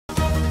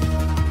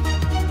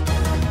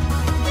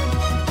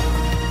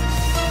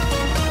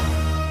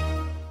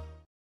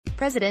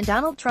President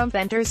Donald Trump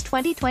enters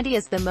 2020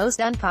 as the most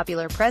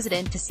unpopular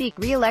president to seek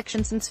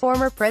re-election since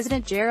former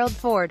President Gerald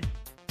Ford.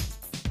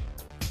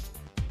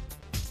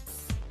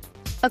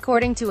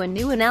 According to a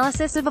new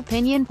analysis of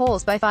opinion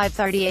polls by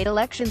FiveThirtyEight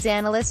elections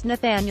analyst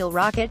Nathaniel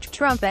Rakich,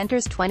 Trump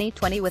enters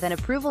 2020 with an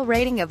approval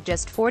rating of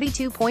just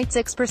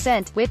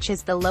 42.6%, which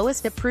is the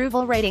lowest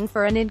approval rating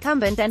for an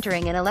incumbent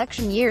entering an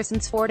election year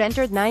since Ford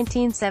entered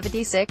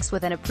 1976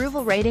 with an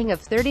approval rating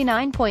of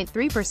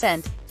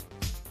 39.3%.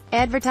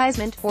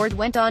 Advertisement: Ford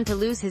went on to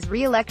lose his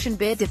re-election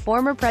bid to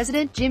former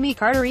President Jimmy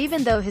Carter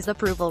even though his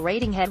approval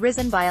rating had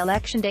risen by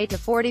Election Day to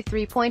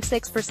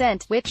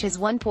 43.6%, which is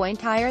 1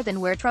 point higher than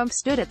where Trump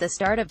stood at the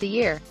start of the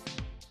year.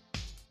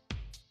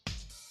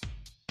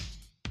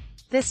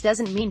 This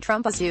doesn't mean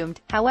Trump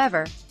assumed,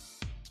 however.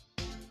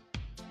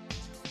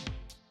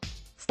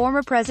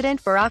 Former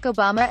President Barack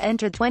Obama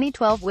entered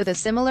 2012 with a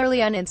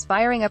similarly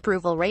uninspiring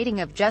approval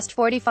rating of just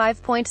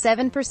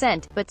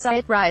 45.7%, but saw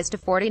it rise to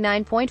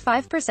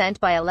 49.5%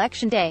 by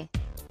Election Day.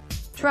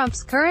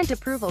 Trump's current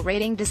approval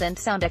rating doesn't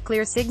sound a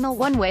clear signal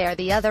one way or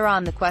the other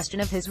on the question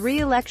of his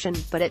re-election,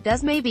 but it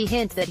does maybe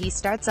hint that he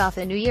starts off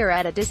the new year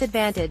at a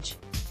disadvantage.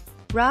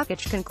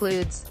 Rakich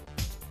concludes.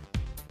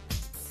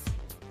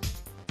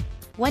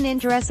 One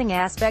interesting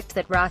aspect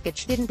that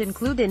Rakich didn't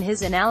include in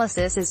his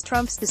analysis is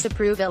Trump's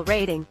disapproval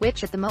rating,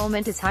 which at the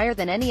moment is higher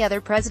than any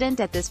other president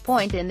at this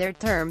point in their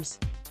terms.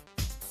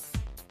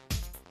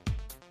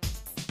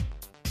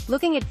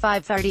 Looking at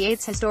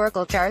FiveThirtyEight's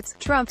historical charts,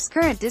 Trump's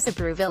current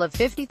disapproval of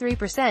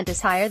 53%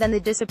 is higher than the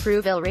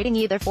disapproval rating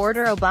either Ford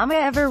or Obama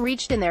ever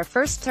reached in their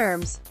first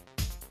terms.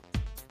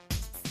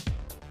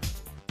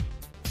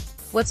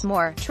 What's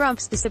more,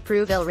 Trump's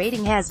disapproval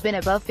rating has been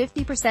above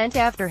 50%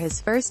 after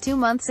his first 2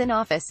 months in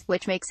office,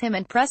 which makes him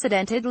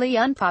unprecedentedly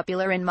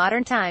unpopular in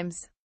modern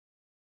times.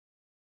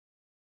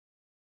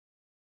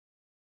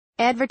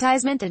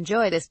 Advertisement: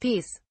 Enjoy this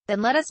piece?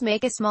 Then let us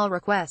make a small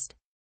request.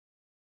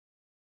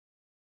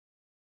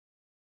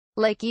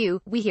 Like you,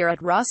 we here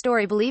at Raw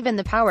Story believe in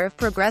the power of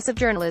progressive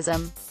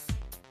journalism.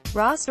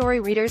 Raw Story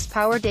readers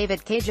power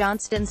David K.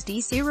 Johnston's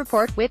D.C.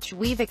 report, which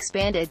we've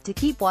expanded to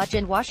keep watch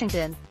in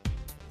Washington.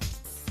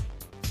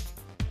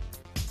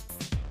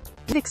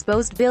 We've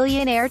exposed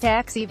billionaire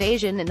tax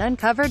evasion and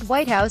uncovered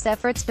White House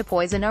efforts to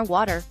poison our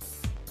water.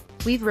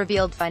 We've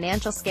revealed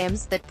financial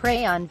scams that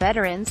prey on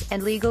veterans,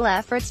 and legal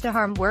efforts to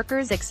harm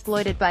workers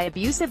exploited by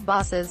abusive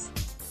bosses.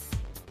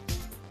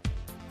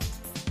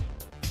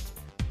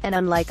 And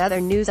unlike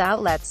other news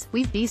outlets,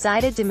 we've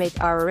decided to make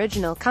our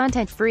original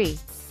content free.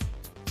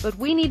 But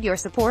we need your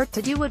support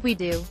to do what we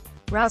do.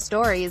 Raw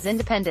Story is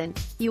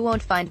independent. You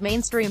won't find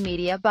mainstream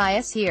media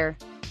bias here.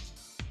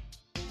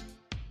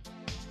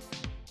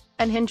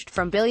 Unhinged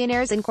from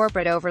billionaires and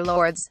corporate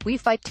overlords, we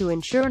fight to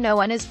ensure no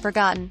one is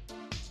forgotten.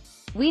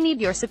 We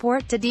need your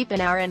support to deepen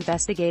our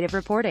investigative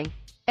reporting.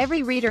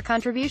 Every reader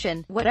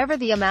contribution, whatever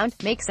the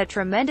amount, makes a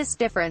tremendous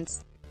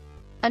difference.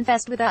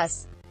 Invest with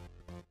us.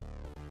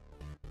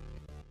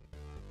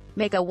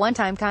 Make a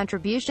one-time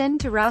contribution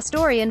to Raw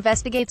Story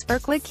Investigates or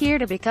click here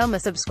to become a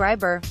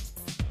subscriber.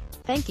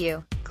 Thank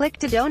you. Click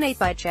to donate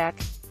by check.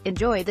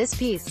 Enjoy this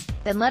piece?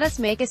 Then let us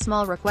make a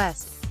small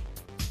request.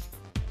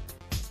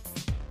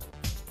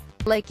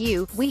 Like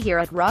you, we here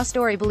at Raw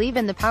Story believe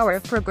in the power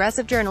of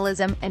progressive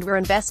journalism, and we're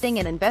investing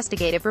in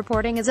investigative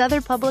reporting as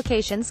other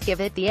publications give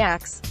it the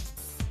axe.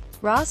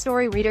 Raw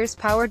Story readers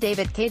power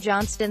David K.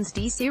 Johnston's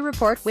D.C.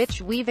 report,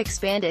 which we've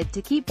expanded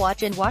to keep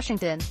watch in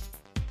Washington.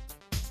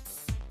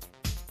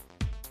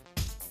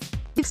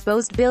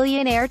 Exposed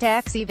billionaire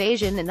tax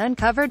evasion and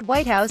uncovered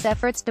White House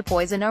efforts to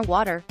poison our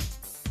water.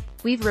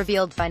 We've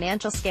revealed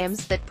financial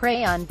scams that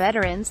prey on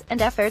veterans,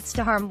 and efforts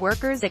to harm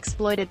workers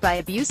exploited by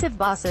abusive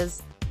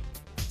bosses.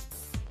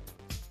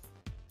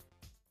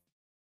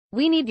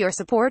 We need your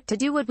support to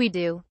do what we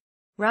do.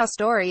 Raw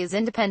Story is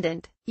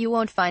independent. You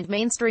won't find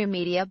mainstream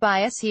media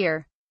bias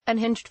here.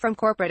 Unhinged from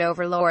corporate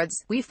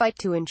overlords, we fight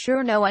to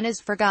ensure no one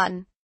is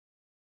forgotten.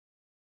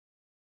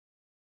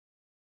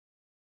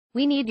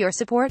 We need your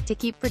support to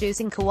keep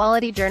producing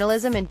quality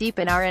journalism and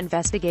deepen our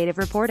investigative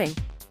reporting.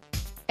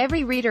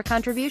 Every reader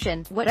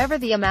contribution, whatever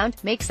the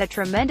amount, makes a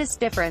tremendous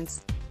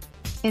difference.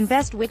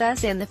 Invest with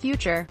us in the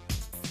future.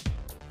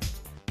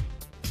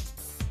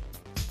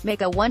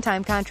 Make a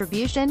one-time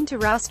contribution to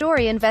Raw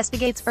Story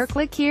Investigates or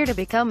click here to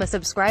become a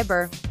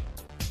subscriber.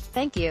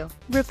 Thank you.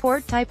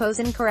 Report typos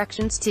and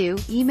corrections to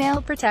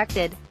email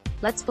protected.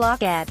 Let's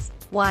block ads.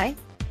 Why?